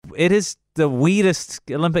it is the weirdest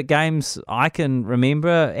Olympic Games I can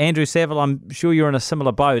remember. Andrew Saville, I'm sure you're in a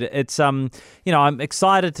similar boat. It's I'm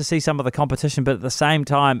excited to see some of the competition, but at the same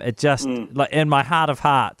time, it just like in my heart of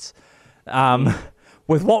hearts,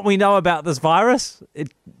 with what we know about this virus,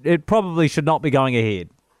 it probably should not be going ahead.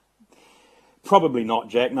 Probably not,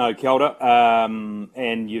 Jack. No, kia ora.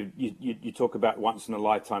 And you talk about once in a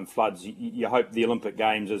lifetime floods. You hope the Olympic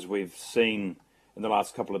Games, as we've seen in the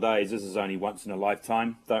last couple of days, this is only once in a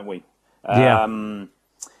lifetime, don't we? Yeah.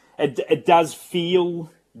 It does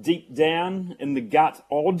feel deep down in the gut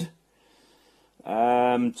odd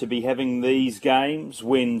to be having these games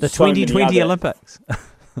when the 2020 Olympics.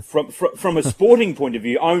 from a sporting point of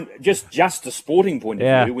view, just a sporting point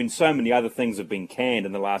of view, when so many other things have been canned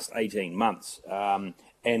in the last 18 months, and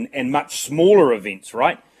much smaller events,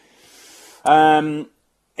 right? And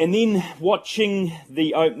then watching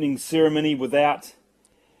the opening ceremony without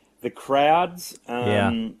the crowds,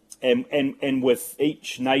 and with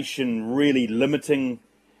each nation really limiting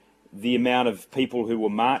the amount of people who were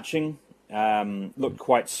marching, looked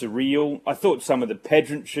quite surreal. I thought some of the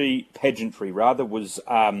pageantry was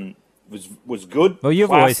good. Well, you've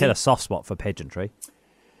classy. always had a soft spot for pageantry.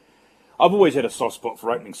 I've always had a soft spot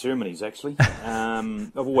for opening ceremonies. Actually, a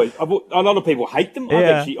lot of people hate them.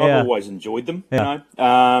 I've always enjoyed them. Yeah. You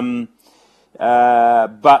know.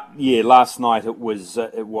 But yeah, last night it was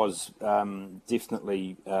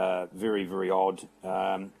definitely very, very odd.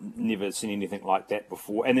 Never seen anything like that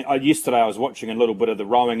before. And yesterday I was watching a little bit of the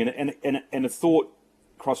rowing, and a thought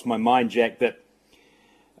crossed my mind, Jack, that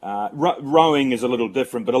rowing is a little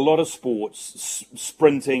different, but a lot of sports,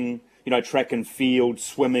 sprinting, track and field,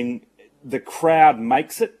 swimming, the crowd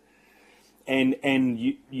makes it. And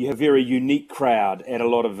you have a very unique crowd at a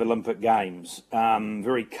lot of Olympic Games,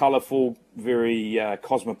 very colourful, very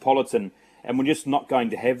cosmopolitan, and we're just not going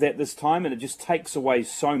to have that this time, and it just takes away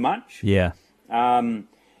so much. Yeah. A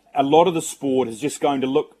lot of the sport is just going to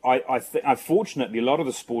look, unfortunately, a lot of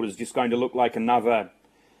the sport is just going to look like another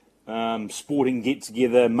sporting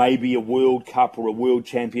get-together, maybe a World Cup or a World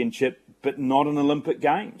Championship, but not an Olympic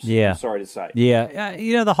Games. Yeah. I'm sorry to say. Yeah.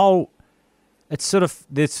 The whole... It's sort of,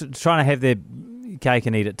 they're trying to have their cake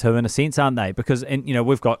and eat it too, in a sense, aren't they? Because,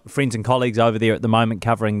 we've got friends and colleagues over there at the moment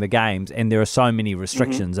covering the games, and there are so many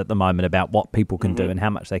restrictions at the moment about what people can do and how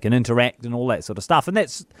much they can interact and all that sort of stuff. And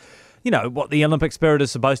that's, what the Olympic spirit is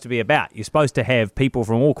supposed to be about. You're supposed to have people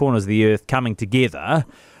from all corners of the earth coming together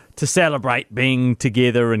to celebrate being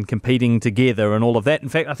together and competing together and all of that. In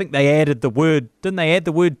fact, I think they added the word, didn't they add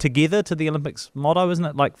the word together to the Olympics motto? Isn't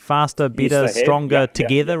it like faster, better, stronger,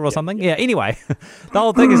 together or something? Yeah, anyway, the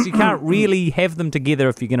whole thing is you can't really have them together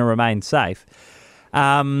if you're going to remain safe.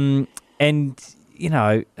 Not all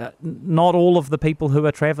of the people who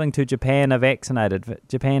are travelling to Japan are vaccinated.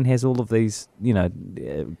 Japan has all of these,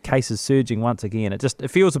 cases surging once again.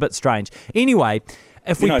 It feels a bit strange. Anyway,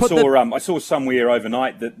 I saw somewhere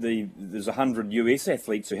overnight that there's 100 US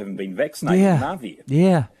athletes who haven't been vaccinated in Navi.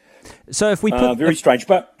 Yeah. So if we put very strange,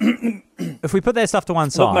 but if we put that stuff to one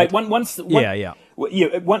side, if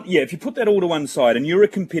you put that all to one side, and you're a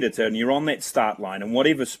competitor and you're on that start line, and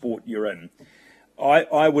whatever sport you're in,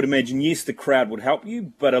 I would imagine yes, the crowd would help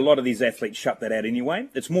you, but a lot of these athletes shut that out anyway.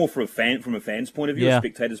 It's more from a fan's point of view, a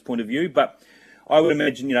spectator's point of view, but. I would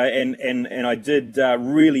imagine, and I did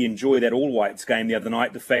really enjoy that All Whites game the other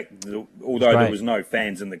night. The fact that although there was no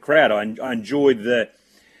fans in the crowd, I enjoyed the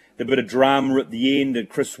bit of drama at the end and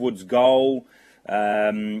Chris Wood's goal.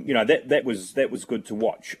 That was good to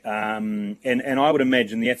watch. And I would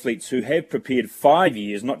imagine the athletes who have prepared 5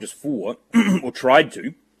 years, not just 4, or tried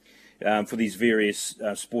to, for these various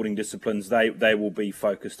sporting disciplines, they will be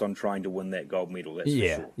focused on trying to win that gold medal. That's for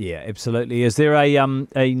sure. Yeah, absolutely. Is there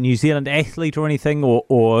a New Zealand athlete or anything,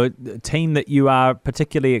 or team that you are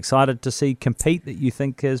particularly excited to see compete that you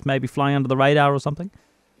think is maybe flying under the radar or something?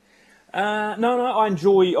 No. I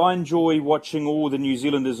enjoy watching all the New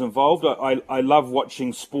Zealanders involved. I love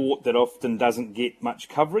watching sport that often doesn't get much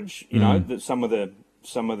coverage. That some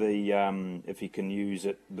of the if you can use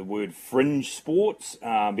it, the word fringe sports.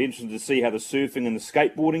 Be interested to see how the surfing and the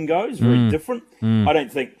skateboarding goes. Very different. I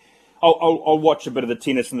don't think I'll watch a bit of the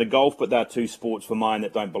tennis and the golf, but they're two sports for mine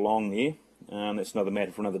that don't belong here. That's another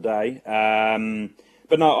matter for another day.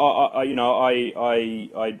 But no,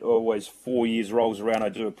 I always 4 years rolls around. I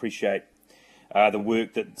do appreciate the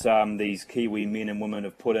work that these Kiwi men and women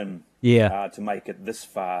have put in. To make it this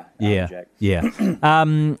far, Jack.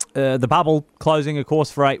 The bubble closing, of course,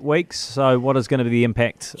 for 8 weeks. So what is going to be the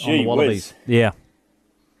impact on the Wallabies? Yeah.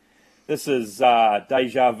 This is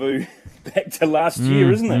deja vu back to last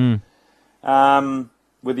year, isn't it?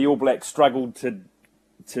 Where the All Blacks struggled to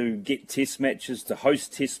to get test matches, to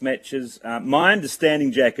host test matches. My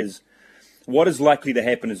understanding, Jack, is what is likely to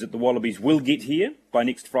happen is that the Wallabies will get here by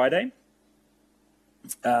next Friday.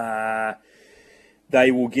 They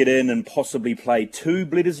will get in and possibly play 2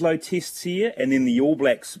 Bledisloe tests here, and then the All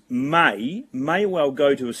Blacks may well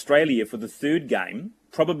go to Australia for the 3rd game,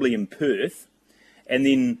 probably in Perth, and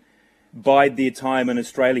then bide their time in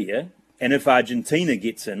Australia. And if Argentina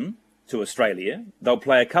gets in to Australia, they'll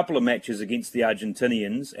play a couple of matches against the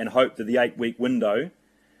Argentinians and hope that the 8-week window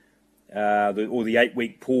or the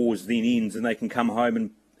 8-week pause then ends and they can come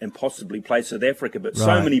home and possibly play South Africa. But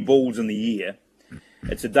so many balls in the air.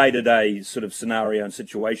 It's a day-to-day sort of scenario and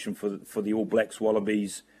situation for the All Blacks,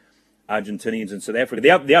 Wallabies, Argentinians and South Africa.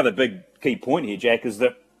 The other big key point here, Jack, is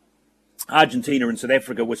that Argentina and South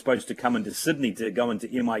Africa were supposed to come into Sydney to go into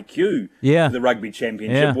MIQ, the Rugby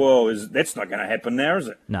Championship. Yeah. Well, that's not going to happen now, is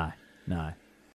it? No.